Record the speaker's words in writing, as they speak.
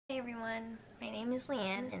Hey everyone, my name is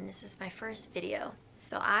Leanne and this is my first video.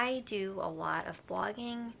 So I do a lot of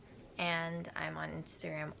blogging and I'm on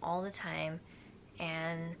Instagram all the time,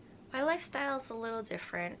 and my lifestyle is a little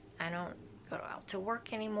different. I don't go out to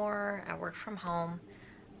work anymore, I work from home,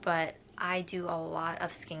 but I do a lot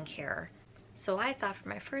of skincare. So I thought for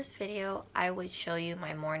my first video I would show you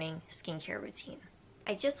my morning skincare routine.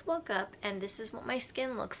 I just woke up and this is what my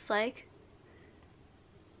skin looks like.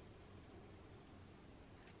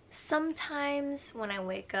 Sometimes when I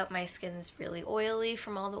wake up, my skin is really oily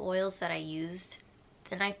from all the oils that I used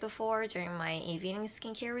the night before during my evening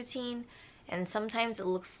skincare routine. And sometimes it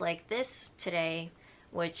looks like this today,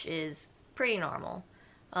 which is pretty normal,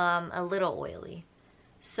 a little oily.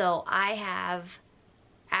 So I have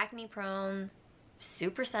acne prone,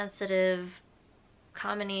 super sensitive,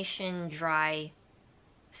 combination dry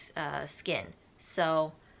skin.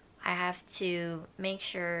 So I have to make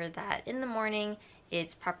sure that in the morning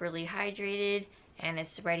it's properly hydrated and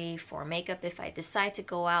it's ready for makeup if I decide to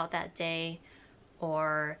go out that day,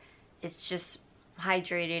 or it's just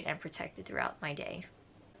hydrated and protected throughout my day.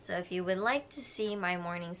 So if you would like to see my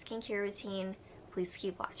morning skincare routine, please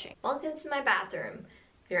keep watching. Welcome to my bathroom.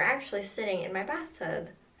 You're actually sitting in my bathtub.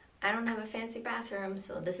 I don't have a fancy bathroom,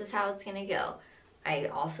 so this is how it's gonna go. I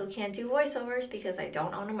also can't do voiceovers because I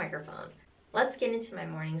don't own a microphone. Let's get into my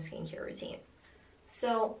morning skincare routine.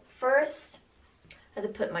 So first, I have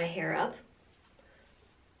to put my hair up.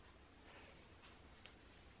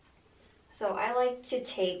 So I like to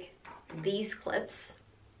take these clips.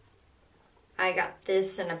 I got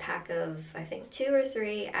this in a pack of, I think, 2 or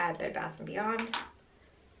 3 at Bed Bath & Beyond.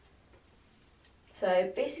 So I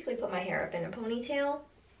basically put my hair up in a ponytail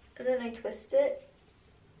and then I twist it.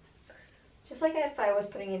 Just like if I was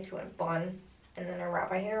putting it into a bun, and then I wrap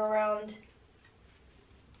my hair around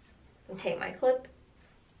and take my clip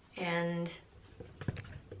and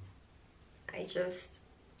I just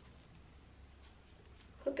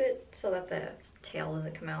clip it so that the tail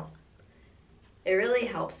doesn't come out. It really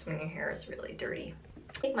helps when your hair is really dirty.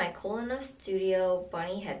 Take my Cool Enough Studio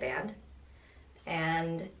bunny headband,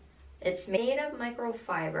 and it's made of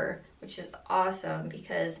microfiber, which is awesome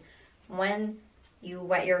because when you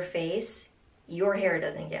wet your face, your hair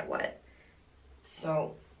doesn't get wet.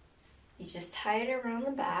 So you just tie it around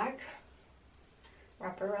the back,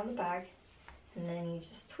 wrap it around the back, and then you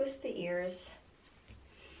just twist the ears,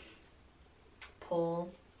 pull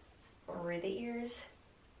over the ears.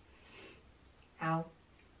 Ow.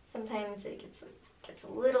 Sometimes it gets a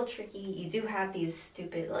little tricky. You do have these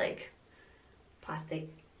stupid like plastic,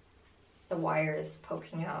 the wires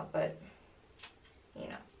poking out, but you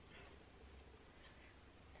know.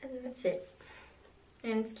 And that's it.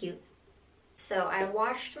 And it's cute. So I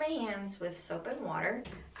washed my hands with soap and water.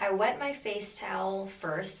 I wet my face towel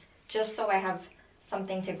first, just so I have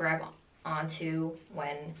something to grab onto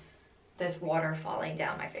when there's water falling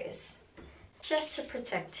down my face. Just to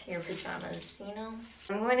protect your pajamas, you know?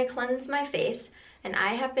 I'm going to cleanse my face, and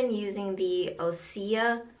I have been using the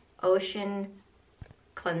Osea Ocean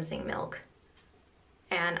Cleansing Milk.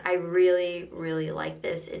 And I really, really like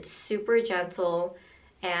this. It's super gentle,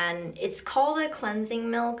 and it's called a cleansing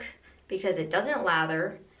milk because it doesn't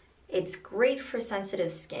lather. It's great for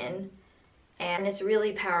sensitive skin, and it's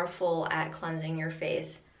really powerful at cleansing your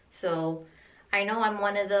face. So I know I'm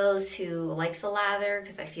one of those who likes a lather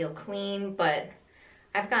because I feel clean, but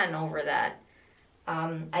I've gotten over that.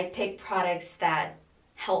 I pick products that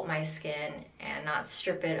help my skin and not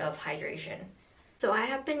strip it of hydration. So I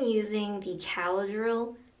have been using the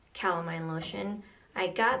Caladryl calamine lotion. I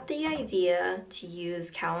got the idea to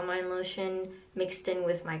use calamine lotion mixed in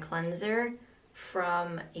with my cleanser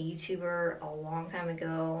from a YouTuber a long time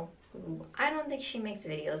ago who I don't think she makes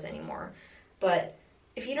videos anymore. But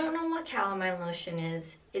if you don't know what calamine lotion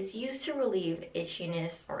is, it's used to relieve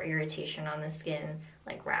itchiness or irritation on the skin,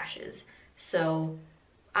 like rashes. So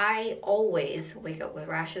I always wake up with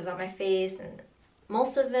rashes on my face, and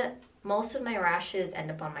most of my rashes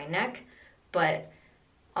end up on my neck, but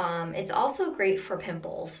it's also great for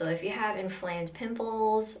pimples. So if you have inflamed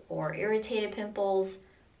pimples or irritated pimples,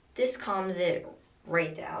 this calms it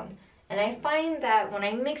right down. And I find that when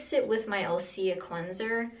I mix it with my Osea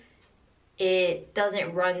cleanser, it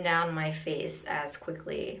doesn't run down my face as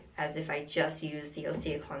quickly as if I just use the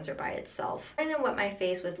Osea cleanser by itself. I'm gonna wet my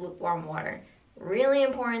face with lukewarm water. Really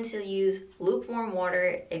important to use lukewarm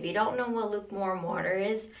water. If you don't know what lukewarm water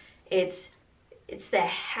is, it's the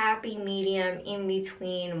happy medium in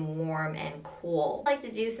between warm and cool. What I like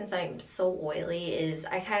to do, since I'm so oily, is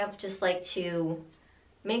I kind of just like to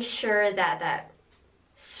make sure that that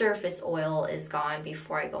surface oil is gone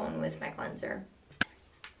before I go in with my cleanser.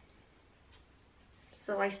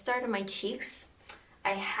 So I start on my cheeks.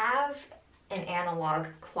 I have an analog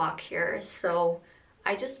clock here, so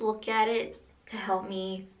I just look at it to help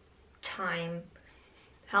me time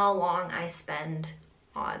how long I spend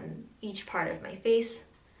on each part of my face.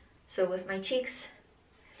 So with my cheeks,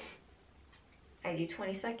 I do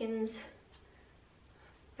 20 seconds,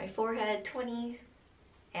 my forehead 20,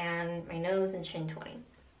 and my nose and chin 20.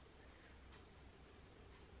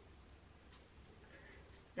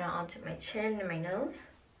 Now onto my chin and my nose.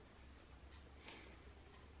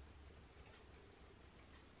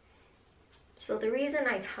 So the reason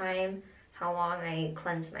I time how long I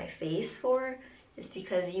cleanse my face for is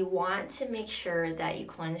because you want to make sure that you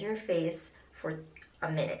cleanse your face for a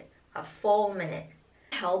minute, a full minute.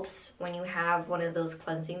 It helps when you have one of those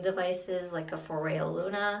cleansing devices like a Foreo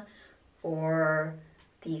Luna or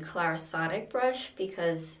the Clarisonic brush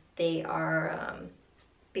because they are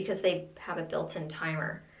because they have a built-in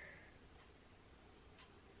timer.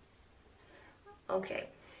 Okay,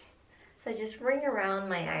 so I just ring around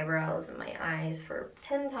my eyebrows and my eyes for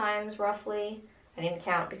 10 times roughly. I didn't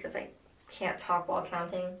count because I can't talk while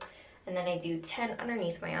counting. And then I do 10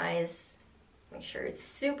 underneath my eyes. Make sure it's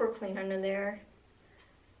super clean under there.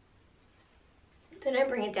 Then I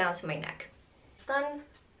bring it down to my neck. It's done.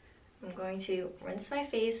 I'm going to rinse my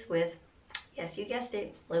face with, yes, you guessed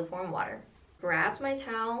it, lukewarm water. Grab my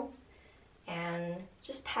towel and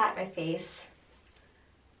just pat my face.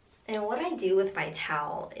 And what I do with my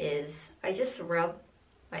towel is I just rub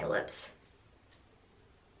my lips.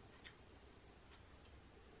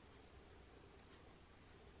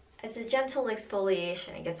 It's a gentle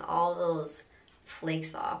exfoliation. It gets all those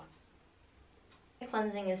flakes off. My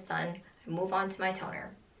cleansing is done. I move on to my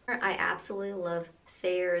toner. I absolutely love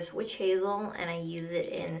Thayer's Witch Hazel, and I use it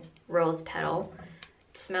in Rose Petal.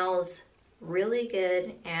 It smells really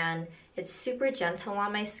good and it's super gentle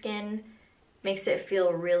on my skin. Makes it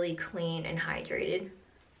feel really clean and hydrated.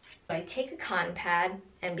 I take a cotton pad,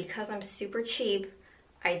 and because I'm super cheap,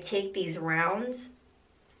 I take these rounds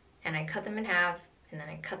and I cut them in half, and then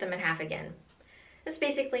I cut them in half again. That's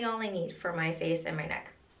basically all I need for my face and my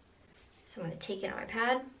neck. So I'm going to take it on my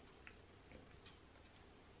pad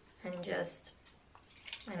and just,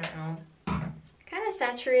 I don't know, kind of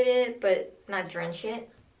saturate it but not drench it.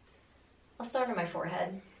 I'll start on my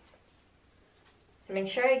forehead. And make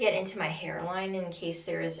sure I get into my hairline in case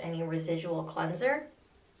there is any residual cleanser.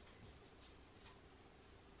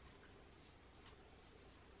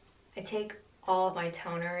 I take all of my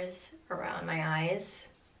toners around my eyes,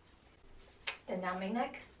 then down my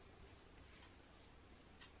neck.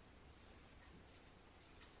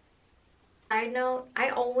 Side note, I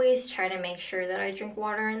always try to make sure that I drink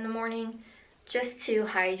water in the morning just to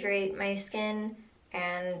hydrate my skin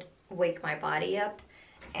and wake my body up.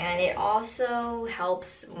 And it also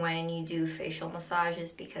helps when you do facial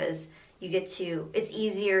massages because you get to, it's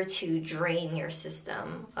easier to drain your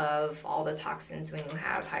system of all the toxins when you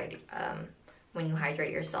have when you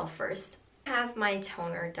hydrate yourself first. I have my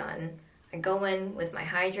toner done. I go in with my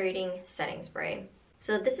hydrating setting spray.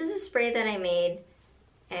 So this is a spray that I made,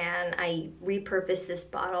 and I repurposed this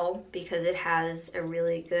bottle because it has a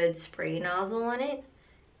really good spray nozzle on it.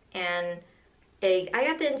 And I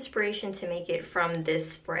got the inspiration to make it from this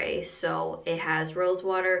spray. So it has rose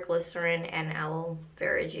water, glycerin, and aloe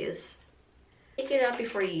vera juice. Pick it up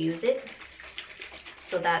before you use it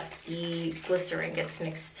so that the glycerin gets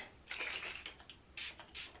mixed.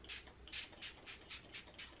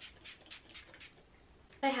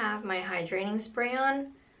 I have my hydrating spray on.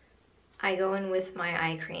 I go in with my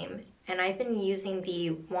eye cream, and I've been using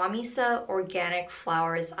the Wamisa Organic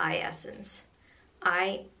Flowers Eye Essence.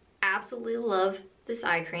 I absolutely love this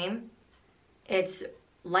eye cream. It's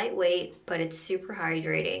lightweight, but it's super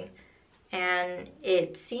hydrating, and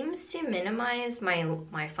it seems to minimize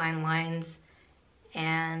my fine lines,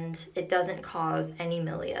 and it doesn't cause any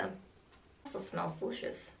milia. It also smells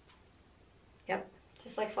delicious. Yep,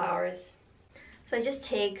 just like flowers. So I just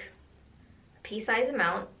take a pea-sized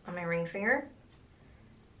amount on my ring finger,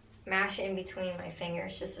 mash it in between my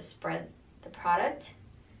fingers just to spread the product,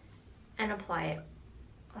 and apply it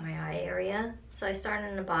on my eye area. So I start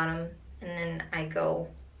in the bottom and then I go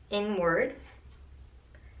inward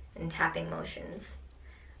in tapping motions.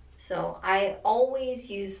 So I always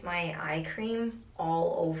use my eye cream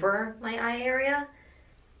all over my eye area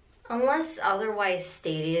unless otherwise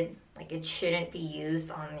stated, like it shouldn't be used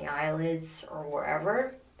on the eyelids or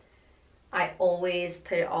wherever. I always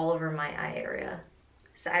put it all over my eye area.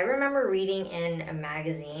 So I remember reading in a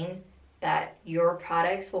magazine that your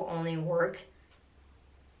products will only work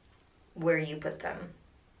where you put them.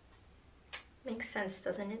 Makes sense,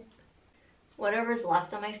 doesn't it? whatever's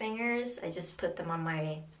left on my fingers, I just put them on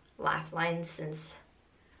my laugh lines since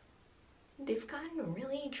they've gotten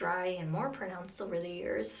really dry and more pronounced over the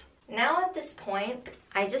years. Now at this point,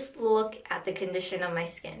 I just look at the condition of my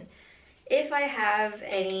skin. If I have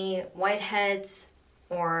any whiteheads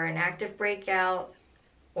or an active breakout,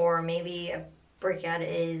 or maybe a breakout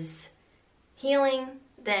is healing,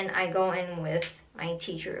 then I go in with my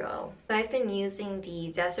tea tree oil. I've been using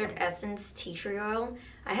the Desert Essence tea tree oil.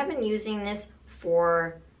 I have been using this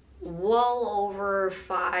for well over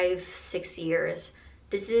 5-6 years.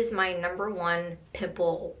 This is my #1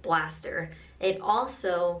 pimple blaster. It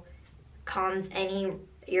also calms any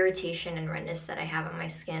irritation and redness that I have on my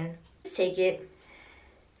skin. Just take it,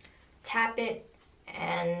 tap it,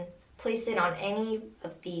 and place it on any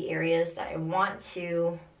of the areas that I want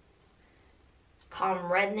to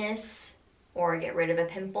calm redness or get rid of a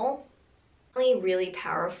pimple. It's really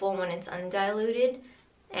powerful when it's undiluted,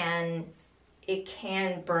 and it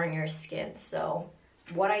can burn your skin. So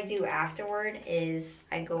what I do afterward is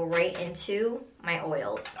I go right into my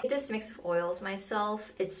oils. I make this mix of oils myself.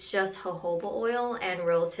 It's just jojoba oil and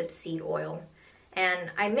rosehip seed oil.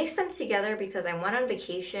 And I mix them together because I went on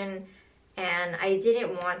vacation and I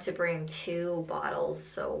didn't want to bring 2 bottles.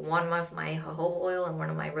 So one of my jojoba oil and one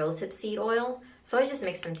of my rosehip seed oil. So I just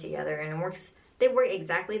mix them together and it works. They work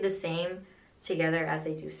exactly the same together as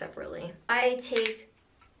they do separately. I take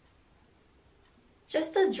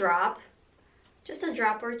just a drop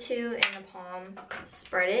or 2 in the palm,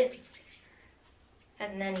 spread it,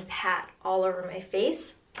 and then pat all over my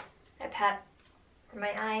face. I pat for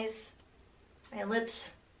my eyes, my lips,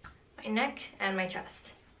 my neck, and my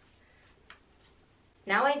chest.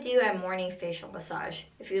 Now I do a morning facial massage.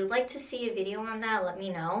 If you'd like to see a video on that, let me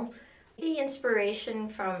know. The inspiration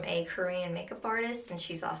from a Korean makeup artist, and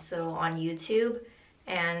she's also on YouTube,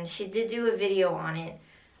 and she did do a video on it,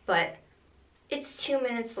 but it's 2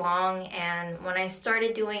 minutes long, and when I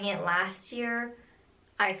started doing it last year,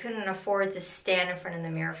 I couldn't afford to stand in front of the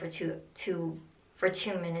mirror for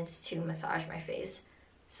two minutes to massage my face.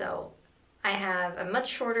 So I have a much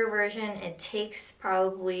shorter version. It takes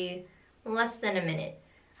probably less than a minute.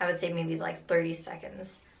 I would say maybe like 30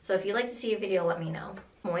 seconds. So if you'd like to see a video, let me know.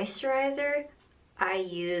 Moisturizer, I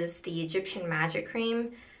use the Egyptian Magic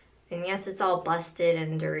Cream. And yes, it's all busted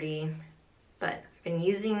and dirty, but I've been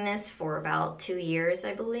using this for about 2 years,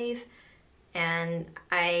 I believe. And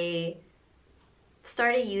I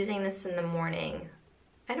started using this in the morning.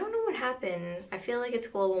 I don't know what happened. I feel like it's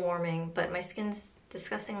global warming, but my skin's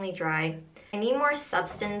disgustingly dry. I need more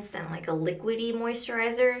substance than like a liquidy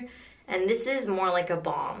moisturizer, and this is more like a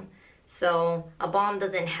balm. So a balm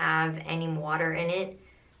doesn't have any water in it.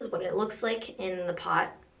 This is what it looks like in the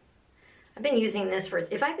pot. I've been using this for,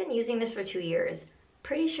 if I've been using this for 2 years,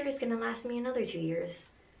 pretty sure it's gonna last me another 2 years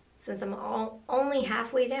since I'm only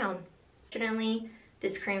halfway down. Fortunately,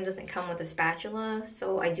 this cream doesn't come with a spatula,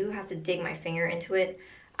 so I do have to dig my finger into it.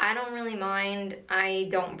 I don't really mind. I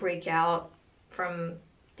don't break out from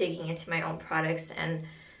digging into my own products, and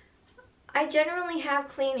I generally have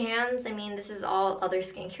clean hands. I mean, this is all other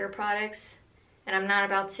skincare products, and I'm not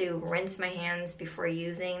about to rinse my hands before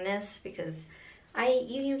using this because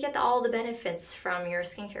you get all the benefits from your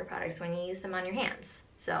skincare products when you use them on your hands.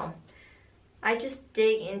 So I just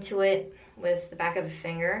dig into it with the back of a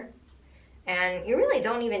finger, and you really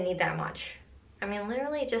don't even need that much. I mean,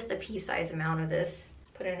 literally just a pea-sized amount of this.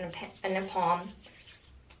 Put it in a palm,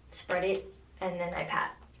 spread it, and then I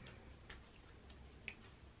pat.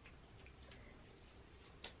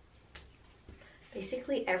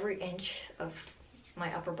 Basically every inch of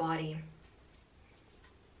my upper body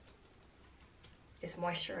is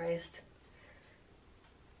moisturized.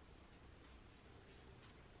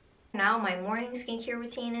 Now my morning skincare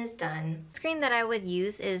routine is done. The sunscreen that I would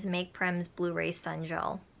use is Make Prem's Blue Ray Sun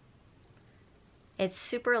Gel. It's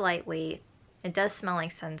super lightweight. It does smell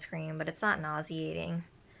like sunscreen, but it's not nauseating.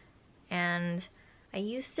 And I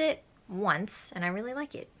used it once and I really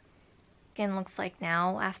like it. Skin looks like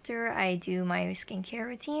now after I do my skincare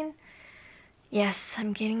routine. Yes,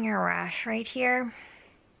 I'm getting a rash right here.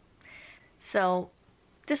 So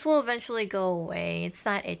this will eventually go away. It's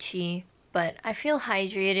not itchy, but I feel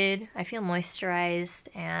hydrated, I feel moisturized,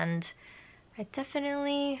 and I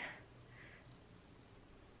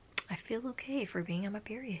feel okay for being on my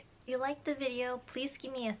period. If you liked the video, please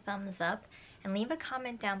give me a thumbs up and leave a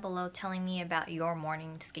comment down below telling me about your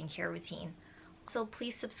morning skincare routine. Also,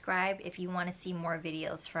 please subscribe if you want to see more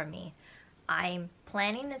videos from me. I'm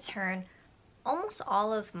planning to turn almost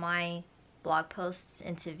all of my blog posts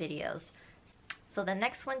into videos. So the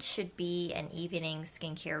next one should be an evening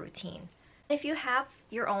skincare routine. If you have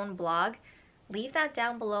your own blog, Leave that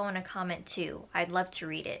down below in a comment too. I'd love to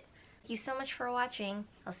read it. Thank you so much for watching.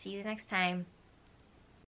 I'll see you next time.